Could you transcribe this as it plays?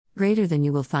Greater than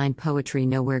you will find poetry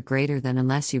nowhere greater than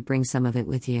unless you bring some of it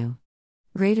with you.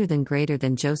 Greater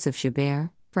than Joseph Joubert,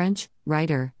 French,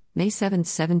 writer, May 7,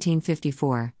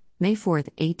 1754, May 4,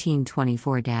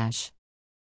 1824.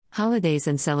 Holidays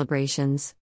and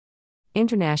celebrations.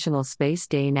 International Space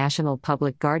Day, National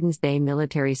Public Gardens Day,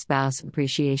 Military Spouse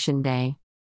Appreciation Day.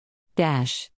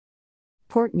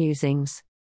 Port Musings.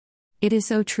 It is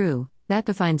so true that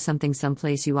to find something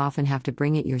someplace you often have to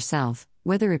bring it yourself,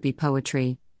 whether it be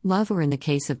poetry, love, or in the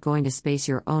case of going to space,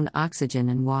 your own oxygen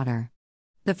and water.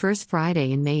 The first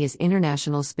Friday in May is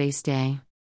International Space Day,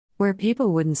 where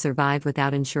people wouldn't survive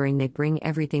without ensuring they bring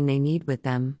everything they need with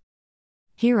them.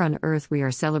 Here on Earth, we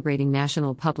are celebrating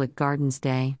National Public Gardens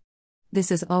Day. This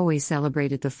is always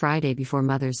celebrated the Friday before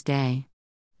Mother's Day,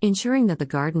 ensuring that the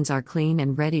gardens are clean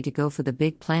and ready to go for the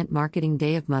big plant marketing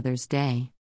day of Mother's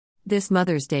Day. This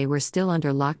Mother's Day, we're still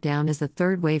under lockdown as the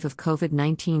third wave of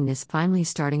COVID-19 is finally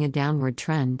starting a downward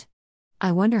trend.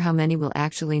 I wonder how many will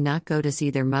actually not go to see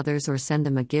their mothers or send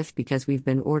them a gift because we've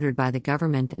been ordered by the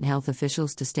government and health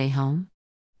officials to stay home.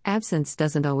 Absence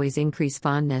doesn't always increase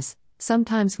fondness.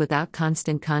 Sometimes without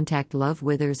constant contact, love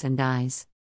withers and dies.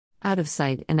 Out of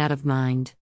sight and out of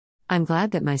mind. I'm glad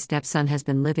that my stepson has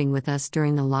been living with us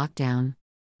during the lockdown.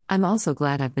 I'm also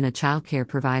glad I've been a childcare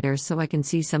provider so I can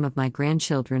see some of my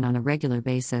grandchildren on a regular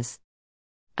basis.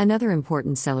 Another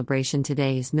important celebration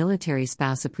today is Military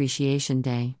Spouse Appreciation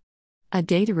Day. A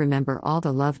day to remember all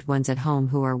the loved ones at home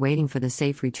who are waiting for the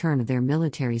safe return of their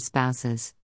military spouses.